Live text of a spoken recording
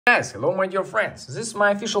Guys, hello my dear friends. This is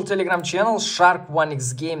my official Telegram channel,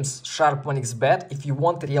 Shark1x Games, Shark1xBet. If you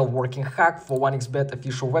want a real working hack for 1xBet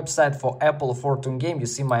official website, for Apple Fortune game, you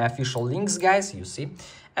see my official links, guys. You see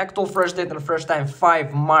actual fresh date and fresh time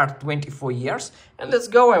 5 March 24 years. And let's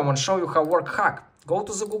go. I want to show you how work hack. Go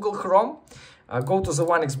to the Google Chrome, go to the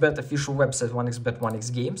 1xBet official website, 1xBet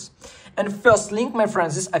 1x Games, and first link, my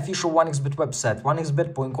friends, this official 1xBet website,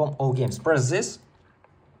 1xBet.com all games. Press this.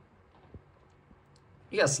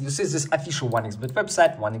 Yes, you see this official 1xBet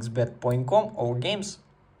website, 1xBet.com, all games.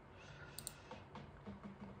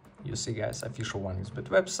 You see, guys, official 1xBet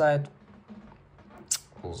website.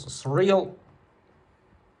 All this real.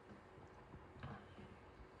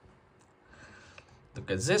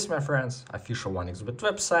 Look at this, my friends, official 1xBet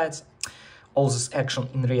websites. All this action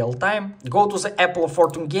in real time. Go to the Apple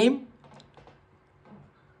Fortune game.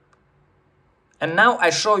 And now I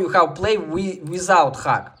show you how play without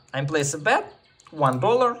hack. I place a bet.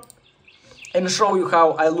 $1 and show you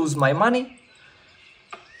how I lose my money.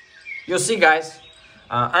 You see, guys,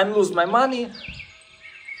 I'm lose my money.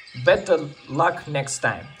 Better luck next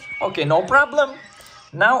time. Okay, no problem.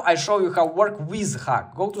 Now I show you how work with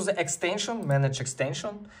hack. Go to the extension, manage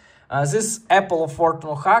extension. This Apple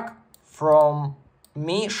Fortune hack from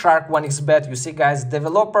me, Shark1xBet. You see, guys,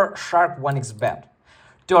 developer Shark1xBet.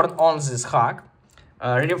 Turn on this hack,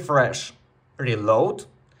 refresh, reload.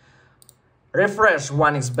 Refresh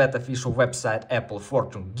 1xBet official website, Apple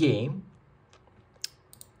Fortune game.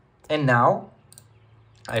 And now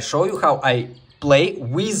I show you how I play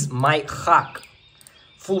with my hack.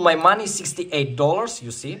 Full my money $68.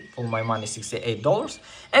 You see, full my money $68.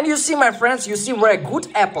 And you see, my friends, you see where good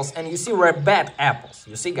apples and you see where bad apples.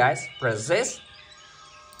 You see, guys, press this.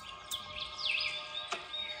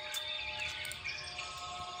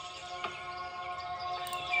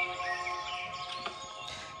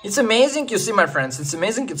 It's amazing, you see, my friends, it's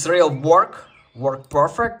amazing, it's real work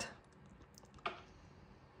perfect.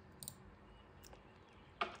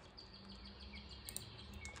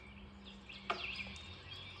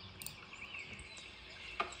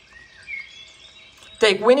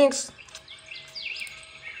 Take winnings.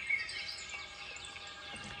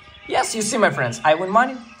 Yes, you see, my friends, I win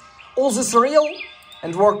money. All this real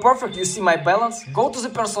and work perfect, you see my balance. Go to the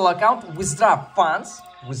personal account, withdraw funds,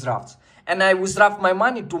 withdrawals. And I withdraw my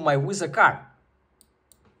money to my Visa card.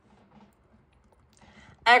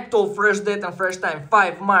 Actual fresh date and fresh time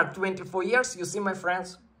 5 March 24 years. You see, my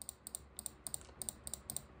friends.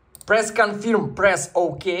 Press confirm, press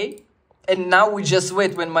OK. And now we just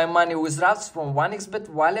wait when my money withdraws from 1xBet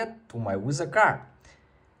wallet to my Visa card.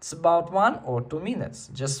 It's about 1 or 2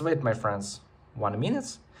 minutes. Just wait, my friends. 1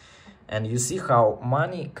 minute. And you see how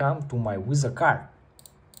money come to my Visa card.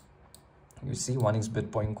 You see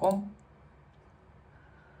 1xBet.com.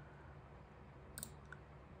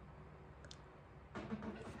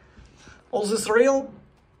 All this real.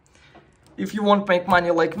 If you want to make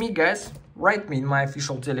money like me, guys, write me in my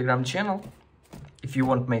official Telegram channel. If you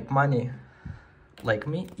want to make money like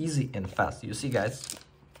me, easy and fast. You see, guys,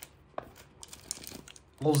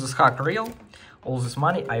 all this hack real. All this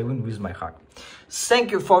money I win with my hack.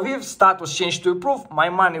 Thank you for views. Status change to approve. My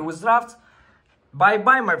money withdraws. Bye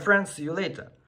bye, my friends. See you later.